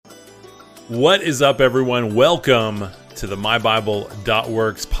What is up, everyone? Welcome to the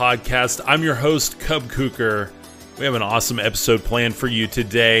MyBible.Works podcast. I'm your host, Cub Cooker. We have an awesome episode planned for you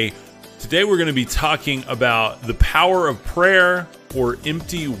today. Today we're going to be talking about the power of prayer or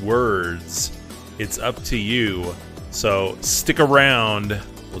empty words. It's up to you. So stick around.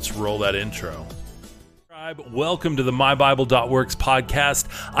 Let's roll that intro. Welcome to the MyBible.Works podcast.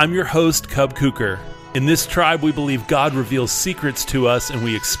 I'm your host, Cub Cooker. In this tribe, we believe God reveals secrets to us and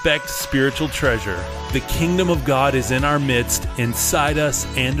we expect spiritual treasure. The kingdom of God is in our midst, inside us,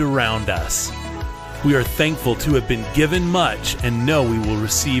 and around us. We are thankful to have been given much and know we will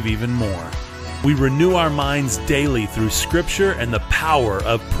receive even more. We renew our minds daily through Scripture and the power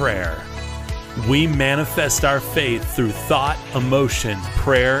of prayer. We manifest our faith through thought, emotion,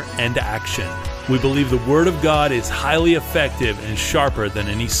 prayer, and action. We believe the Word of God is highly effective and sharper than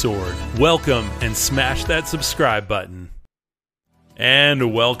any sword. Welcome and smash that subscribe button.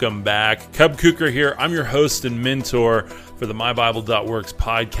 And welcome back. Cub Cooker here. I'm your host and mentor for the MyBible.Works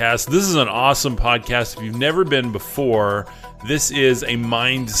podcast. This is an awesome podcast. If you've never been before, this is a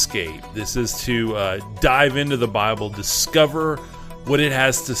mindscape. This is to dive into the Bible, discover what it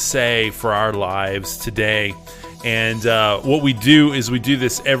has to say for our lives today. And what we do is we do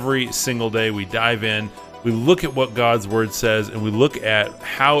this every single day. We dive in, we look at what God's Word says, and we look at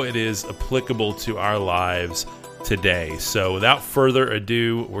how it is applicable to our lives today. So without further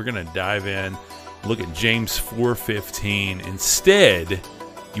ado, we're going to dive in, look at James 4:15. Instead,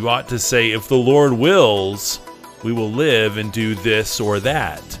 you ought to say, if the Lord wills, we will live and do this or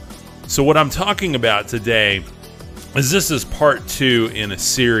that. So what I'm talking about today this is part 2 in a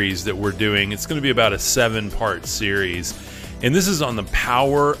series that we're doing. It's going to be about a 7-part series, and this is on the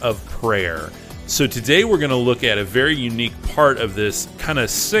power of prayer. So today we're going to look at a very unique part of this kind of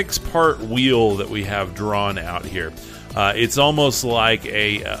 6-part wheel that we have drawn out here. It's almost like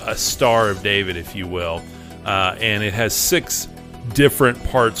a Star of David, if you will, and it has 6 different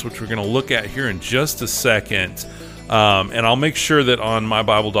parts, which we're going to look at here in just a second. And I'll make sure that on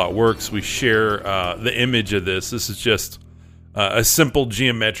MyBible.Works we share the image of this. This is just a simple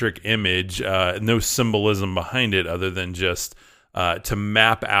geometric image, no symbolism behind it other than just to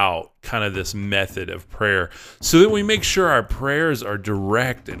map out kind of this method of prayer so that we make sure our prayers are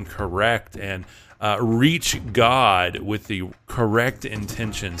direct and correct and reach God with the correct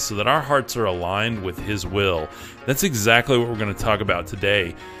intentions so that our hearts are aligned with His will. That's exactly what we're going to talk about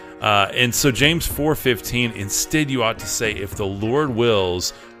today. And so James 4:15, instead you ought to say, if the Lord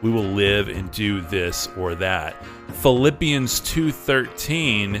wills, we will live and do this or that. Philippians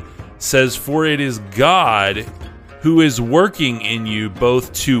 2:13 says, for it is God who is working in you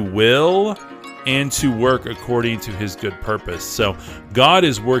both to will and to work according to His good purpose. So God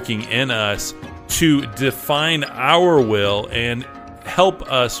is working in us to define our will and help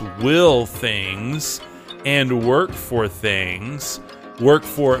us will things and work for things. Work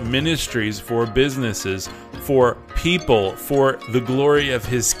for ministries, for businesses, for people, for the glory of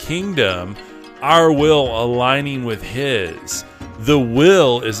His kingdom, our will aligning with His. The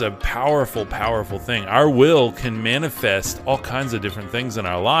will is a powerful, powerful thing. Our will can manifest all kinds of different things in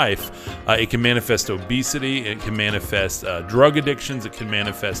our life. It can manifest obesity. It can manifest drug addictions. It can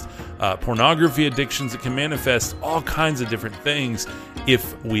manifest pornography addictions. It can manifest all kinds of different things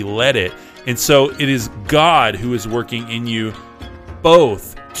if we let it. And so it is God who is working in you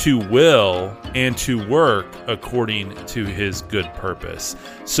both to will and to work according to His good purpose.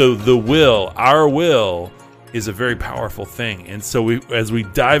 So the will, our will, is a very powerful thing. And so as we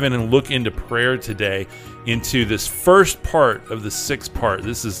dive in and look into prayer today, into this first part of the 6th part,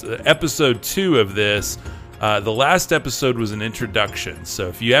 this is episode 2 of this. The last episode was an introduction. So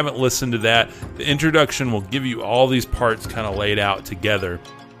if you haven't listened to that, the introduction will give you all these parts kind of laid out together.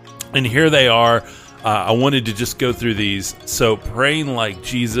 And here they are. I wanted to just go through these. So praying like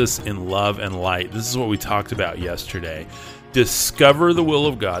Jesus in love and light. This is what we talked about yesterday. Discover the will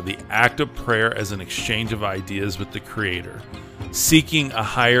of God, the act of prayer as an exchange of ideas with the Creator. Seeking a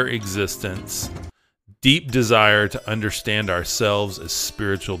higher existence. Deep desire to understand ourselves as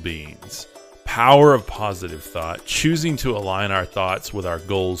spiritual beings. Power of positive thought. Choosing to align our thoughts with our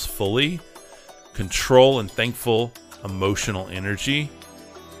goals fully. Control and thankful emotional energy.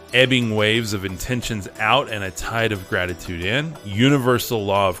 Ebbing waves of intentions out and a tide of gratitude in. Universal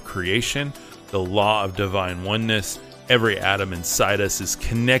law of creation, the law of divine oneness. Every atom inside us is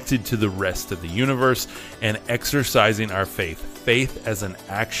connected to the rest of the universe, and exercising our faith. Faith as an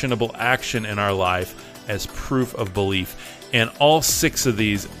actionable action in our life as proof of belief. And all 6 of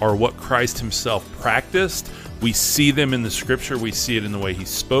these are what Christ Himself practiced. We see them in the Scripture. We see it in the way He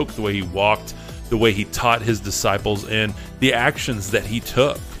spoke, the way He walked, the way He taught His disciples, and the actions that He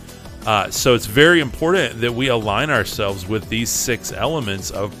took. So it's very important that we align ourselves with these 6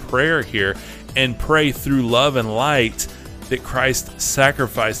 elements of prayer here and pray through love and light that Christ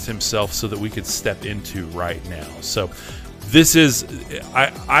sacrificed himself so that we could step into right now. So this is,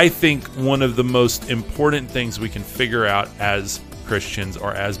 I think, one of the most important things we can figure out as Christians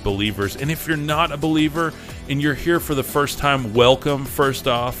or as believers. And if you're not a believer and you're here for the first time, welcome, first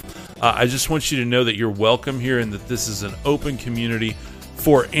off. I just want you to know that you're welcome here and that this is an open community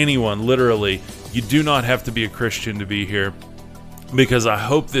for anyone, literally. You do not have to be a Christian to be here, because I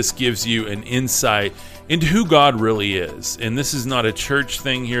hope this gives you an insight into who God really is. And this is not a church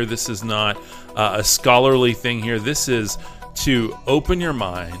thing here. This is not a scholarly thing here. This is to open your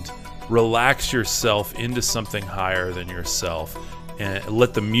mind, relax yourself into something higher than yourself, and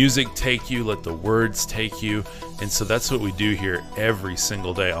let the music take you, let the words take you. And so that's what we do here every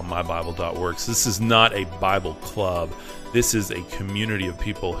single day on mybible.works. This is not a Bible club. This is a community of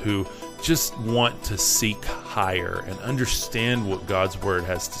people who just want to seek higher and understand what God's word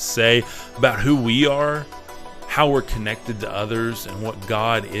has to say about who we are, how we're connected to others, and what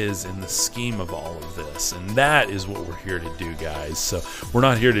God is in the scheme of all of this. And that is what we're here to do, guys. So we're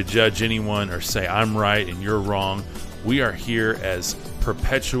not here to judge anyone or say I'm right and you're wrong. We are here as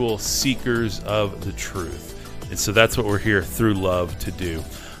perpetual seekers of the truth. And so that's what we're here through love to do.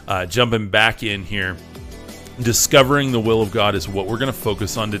 Jumping back in here, discovering the will of God is what we're going to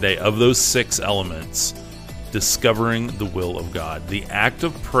focus on today. Of those 6 elements, discovering the will of God, the act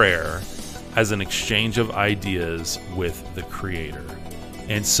of prayer as an exchange of ideas with the Creator.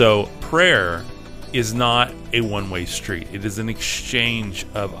 And so prayer is not a one-way street. It is an exchange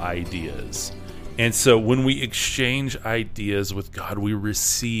of ideas. And so when we exchange ideas with God, we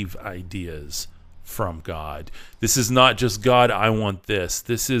receive ideas from God. This is not just, God, I want this.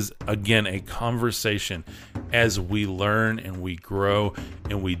 This is, again, a conversation as we learn and we grow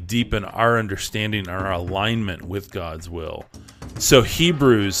and we deepen our understanding, our alignment with God's will. So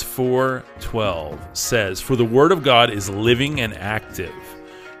Hebrews 4:12 says, "For the word of God is living and active,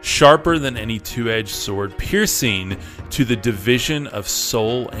 sharper than any two-edged sword, piercing to the division of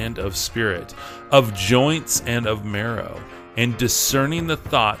soul and of spirit, of joints and of marrow, and discerning the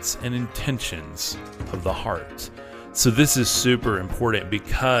thoughts and intentions of the heart." So this is super important,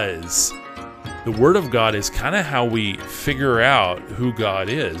 because the Word of God is kind of how we figure out who God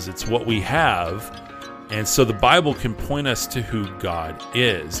is. It's what we have. And so the Bible can point us to who God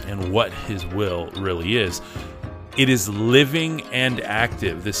is and what His will really is. It is living and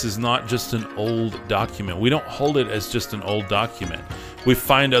active. This is not just an old document. We don't hold it as just an old document. We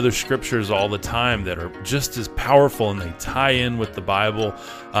find other scriptures all the time that are just as powerful, and they tie in with the Bible.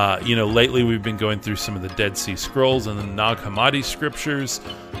 Lately we've been going through some of the Dead Sea Scrolls and the Nag Hammadi scriptures.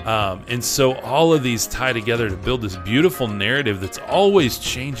 And so all of these tie together to build this beautiful narrative that's always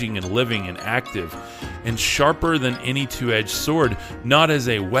changing and living and active, and sharper than any two-edged sword, not as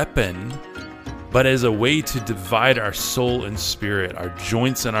a weapon, but as a way to divide our soul and spirit, our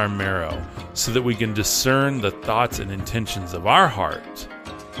joints and our marrow, so that we can discern the thoughts and intentions of our heart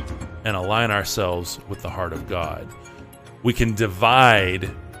and align ourselves with the heart of God. We can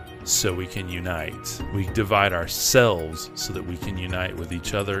divide so we can unite. We divide ourselves so that we can unite with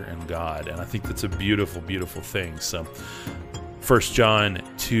each other and God. And I think that's a beautiful, beautiful thing. So 1 John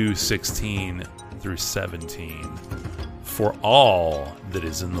 2:16 through 17. "For all that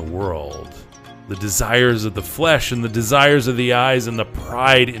is in the world, the desires of the flesh and the desires of the eyes and the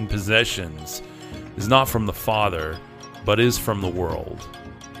pride in possessions, is not from the Father, but is from the world.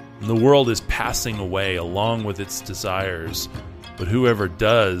 And the world is passing away along with its desires, but whoever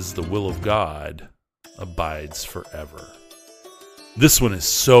does the will of God abides forever." This one is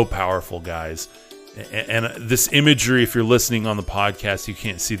so powerful, guys. And this imagery, if you're listening on the podcast, you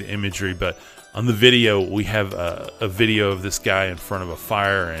can't see the imagery, but on the video, we have a video of this guy in front of a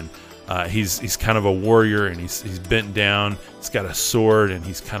fire, and he's kind of a warrior, and he's bent down. He's got a sword, and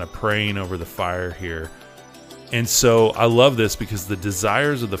he's kind of praying over the fire here. And so I love this, because the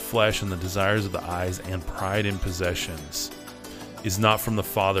desires of the flesh and the desires of the eyes and pride in possessions is not from the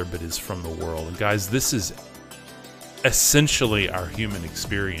Father, but is from the world. And guys, this is essentially our human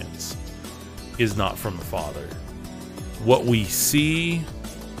experience, is not from the Father. What we see,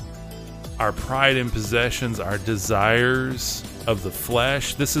 our pride in possessions, our desires of the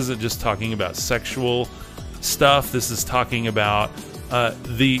flesh. This isn't just talking about sexual stuff. This is talking about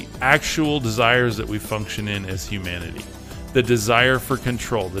the actual desires that we function in as humanity. The desire for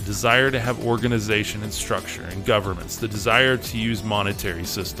control, the desire to have organization and structure and governments, the desire to use monetary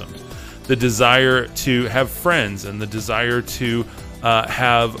systems, the desire to have friends, and the desire to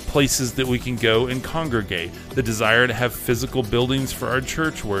have places that we can go and congregate, the desire to have physical buildings for our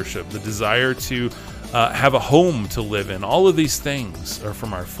church worship, the desire to have a home to live in. All of these things are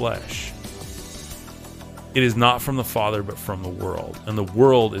from our flesh. It is not from the Father, but from the world. And the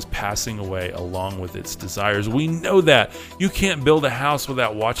world is passing away along with its desires. We know that. You can't build a house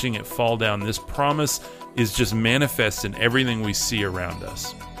without watching it fall down. This promise is just manifest in everything we see around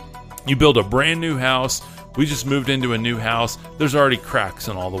us. You build a brand new house. We just moved into a new house. There's already cracks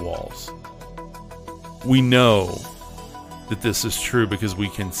in all the walls. We know that this is true because we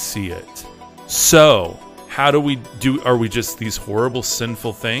can see it. So, how do we do? Are we just these horrible,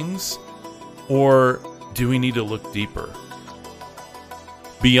 sinful things? Or do we need to look deeper?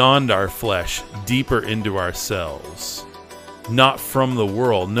 Beyond our flesh, deeper into ourselves. Not from the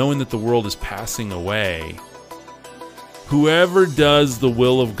world, knowing that the world is passing away. Whoever does the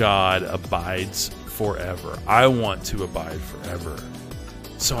will of God abides forever. I want to abide forever.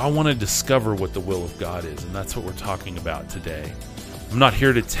 So I want to discover what the will of God is, and that's what we're talking about today. I'm not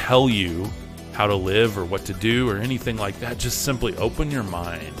here to tell you how to live or what to do or anything like that. Just simply open your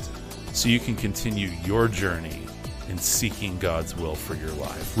mind so you can continue your journey in seeking God's will for your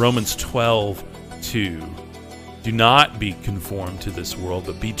life. Romans 12:2. Do not be conformed to this world,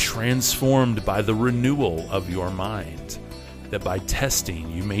 but be transformed by the renewal of your mind, that by testing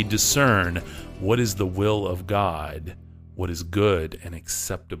you may discern what is the will of God, what is good and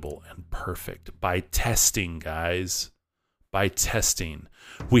acceptable and perfect. By testing, guys. By testing.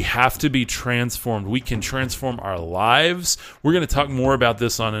 We have to be transformed. We can transform our lives. We're going to talk more about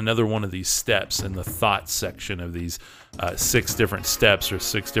this on another one of these steps in the thought section of these 6 different steps or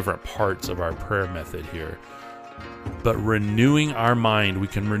 6 different parts of our prayer method here. But renewing our mind, we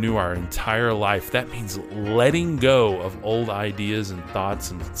can renew our entire life. That means letting go of old ideas and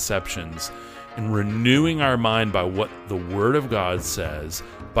thoughts and conceptions and renewing our mind by what the Word of God says,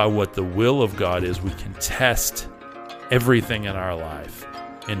 by what the will of God is. We can test everything in our life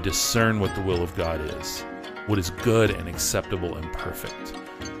and discern what the will of God is, what is good and acceptable and perfect.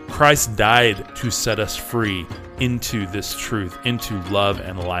 Christ died to set us free into this truth, into love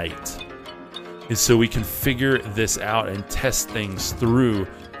and light. And so we can figure this out and test things through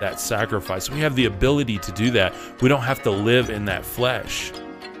that sacrifice. We have the ability to do that. We don't have to live in that flesh.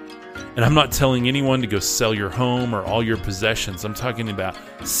 And I'm not telling anyone to go sell your home or all your possessions. I'm talking about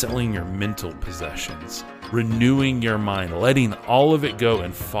selling your mental possessions, renewing your mind, letting all of it go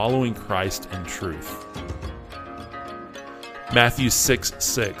and following Christ in truth. Matthew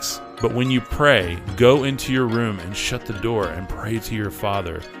 6:6. But when you pray, go into your room and shut the door and pray to your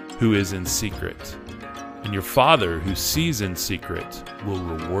Father who is in secret. And your Father who sees in secret will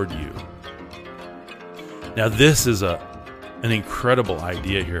reward you. Now this is an incredible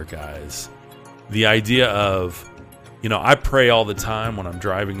idea here, guys. The idea of, I pray all the time when I'm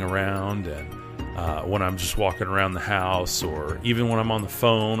driving around and when I'm just walking around the house, or even when I'm on the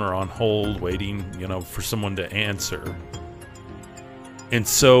phone or on hold waiting, for someone to answer. And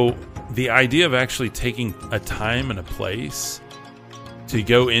so the idea of actually taking a time and a place to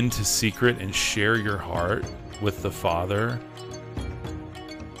go into secret and share your heart with the Father,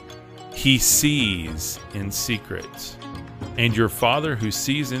 He sees in secret. And your Father who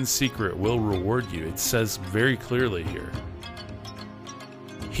sees in secret will reward you. It says very clearly here.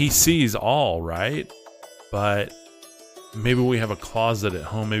 He sees all, right? But maybe we have a closet at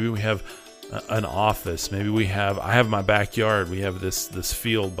home. Maybe we have an office. Maybe I have my backyard. We have this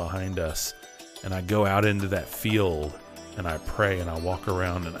field behind us. And I go out into that field and I pray and I walk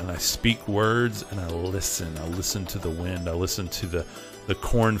around and I speak words and I listen. I listen to the wind. I listen to the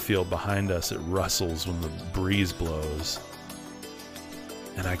cornfield behind us. It rustles when the breeze blows.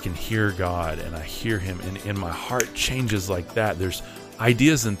 And I can hear God and I hear Him, and my heart changes like that. There's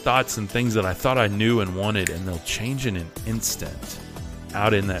ideas and thoughts and things that I thought I knew and wanted, and they'll change in an instant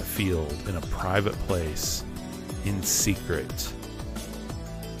out in that field, in a private place, in secret.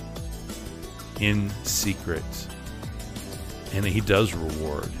 In secret. And He does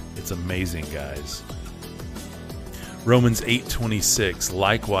reward. It's amazing, guys. Romans 8:26,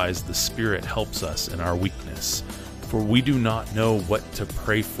 likewise the Spirit helps us in our weakness, for we do not know what to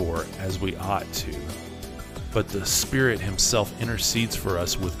pray for as we ought to. But the Spirit Himself intercedes for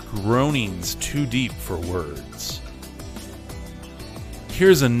us with groanings too deep for words.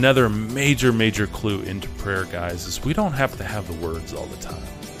 Here's another major clue into prayer, guys, is we don't have to have the words all the time.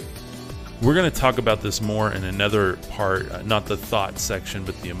 We're going to talk about this more in another part, not the thought section,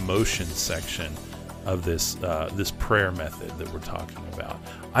 but the emotion section of this prayer method that we're talking about.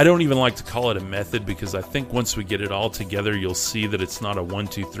 I don't even like to call it a method, because I think once we get it all together, you'll see that it's not a 1,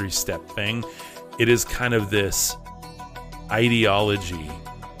 2, 3 step thing. It is kind of this ideology,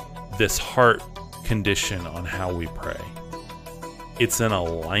 this heart condition on how we pray. It's an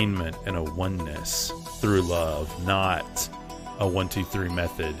alignment and a oneness through love, not a 1, 2, 3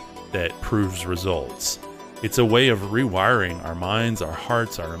 method that proves results. It's a way of rewiring our minds, our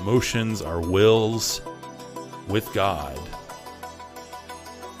hearts, our emotions, our wills with God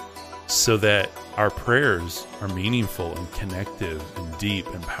so that our prayers are meaningful and connective and deep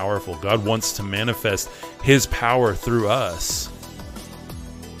and powerful. God wants to manifest His power through us,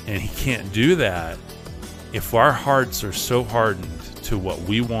 and He can't do that if our hearts are so hardened to what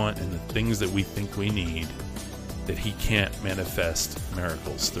we want and the things that we think we need that He can't manifest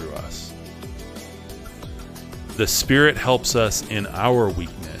miracles through us. The Spirit helps us in our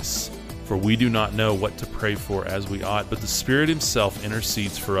weakness, for we do not know what to pray for as we ought, but the Spirit Himself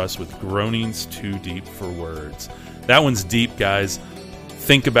intercedes for us with groanings too deep for words. That one's deep, guys.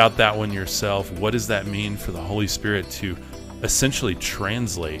 Think about that one yourself. What does that mean for the Holy Spirit to essentially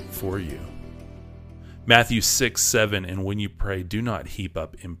translate for you? Matthew 6:7, and when you pray, do not heap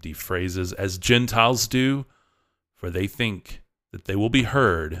up empty phrases as Gentiles do, for they think that they will be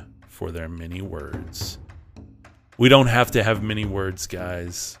heard for their many words. We don't have to have many words,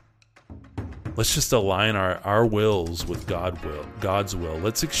 guys. Let's just align our wills with God's will.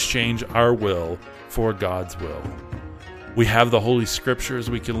 Let's exchange our will for God's will. We have the Holy Scriptures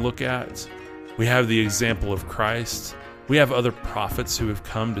we can look at. We have the example of Christ. We have other prophets who have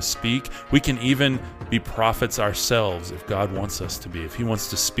come to speak. We can even be prophets ourselves if God wants us to be, if He wants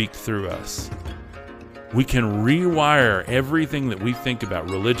to speak through us. We can rewire everything that we think about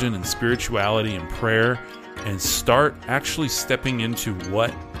religion and spirituality and prayer and start actually stepping into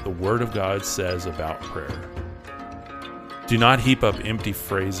what the Word of God says about prayer. Do not heap up empty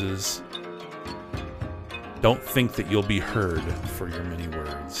phrases. Don't think that you'll be heard for your many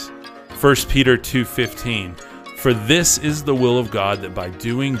words. 1 Peter 2:15, for this is the will of God, that by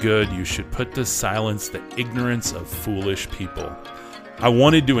doing good you should put to silence the ignorance of foolish people. I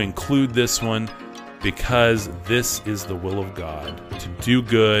wanted to include this one because this is the will of God, to do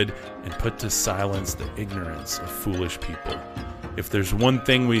good and put to silence the ignorance of foolish people. If there's one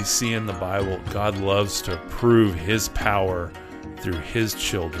thing we see in the Bible, God loves to prove His power through His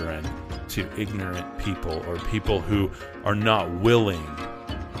children to ignorant people, or people who are not willing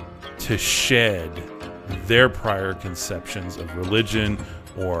to shed their prior conceptions of religion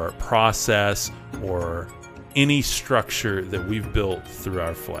or process or any structure that we've built through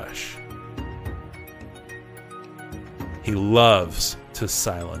our flesh. He loves to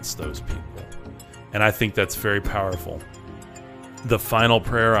silence those people, and I think that's very powerful. The final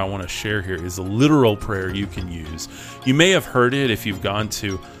prayer I want to share here is a literal prayer you can use. You may have heard it if you've gone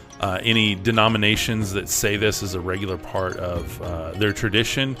to any denominations that say this is a regular part of their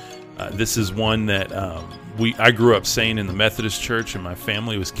tradition. This is one that I grew up saying in the Methodist Church, and my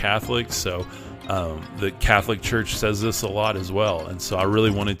family was Catholic, so the Catholic Church says this a lot as well. And so I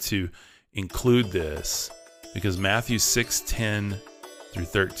really wanted to include this because Matthew 6:10 through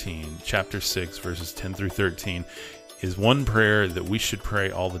 13, chapter 6, verses 10 through 13, is one prayer that we should pray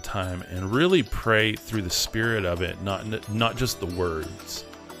all the time and really pray through the spirit of it, not just the words.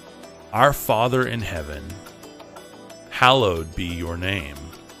 Our Father in heaven, hallowed be your name.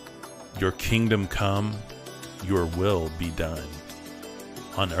 Your kingdom come, your will be done,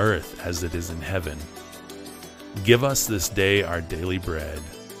 on earth as it is in heaven. Give us this day our daily bread,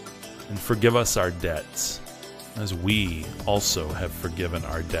 and forgive us our debts, as we also have forgiven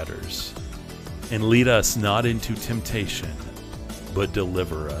our debtors. And lead us not into temptation, but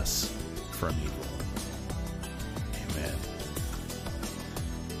deliver us from evil. Amen.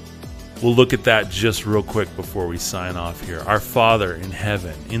 We'll look at that just real quick before we sign off here. Our Father in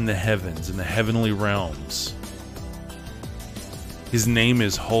heaven, in the heavens, in the heavenly realms. His name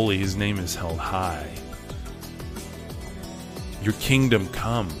is holy. His name is held high. Your kingdom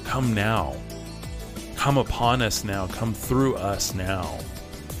come now. Come upon us now. Come through us now.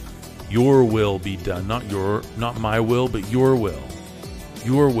 Your will be done, not my will, but your will.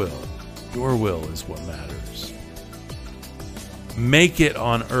 Your will. Your will is what matters. Make it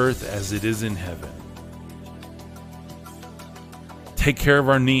on earth as it is in heaven. Take care of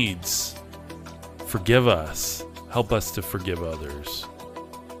our needs. Forgive us. Help us to forgive others.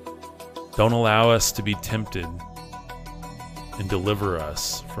 Don't allow us to be tempted, and deliver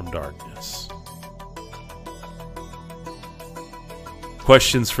us from darkness.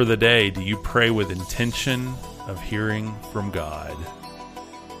 Questions for the day. Do you pray with intention of hearing from God?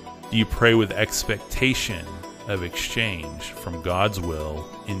 Do you pray with expectation of exchange from God's will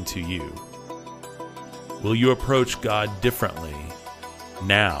into you? Will you approach God differently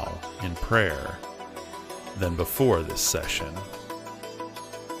now in prayer than before this session.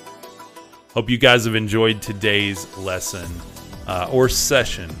 Hope you guys have enjoyed today's lesson or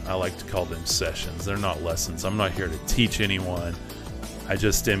session. I like to call them sessions. They're not lessons. I'm not here to teach anyone. I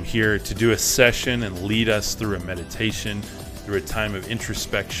just am here to do a session and lead us through a meditation, through a time of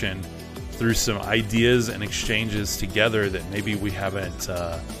introspection, through some ideas and exchanges together that maybe we haven't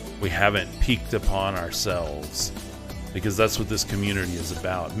peeked upon ourselves, because that's what this community is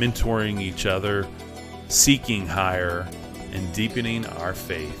about: mentoring each other, seeking higher, and deepening our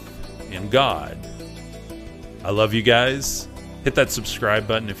faith in God. I love you guys. Hit that subscribe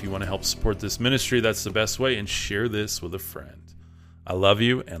button if you want to help support this ministry. That's the best way, and share this with a friend. I love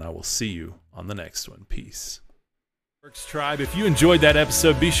you, and I will see you on the next one. Peace. Works Tribe, if you enjoyed that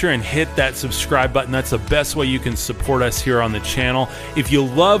episode, be sure and hit that subscribe button. That's the best way you can support us here on the channel. If you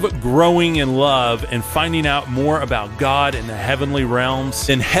love growing in love and finding out more about God and the heavenly realms,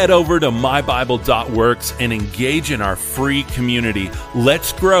 then head over to mybible.works and engage in our free community.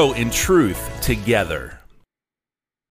 Let's grow in truth together.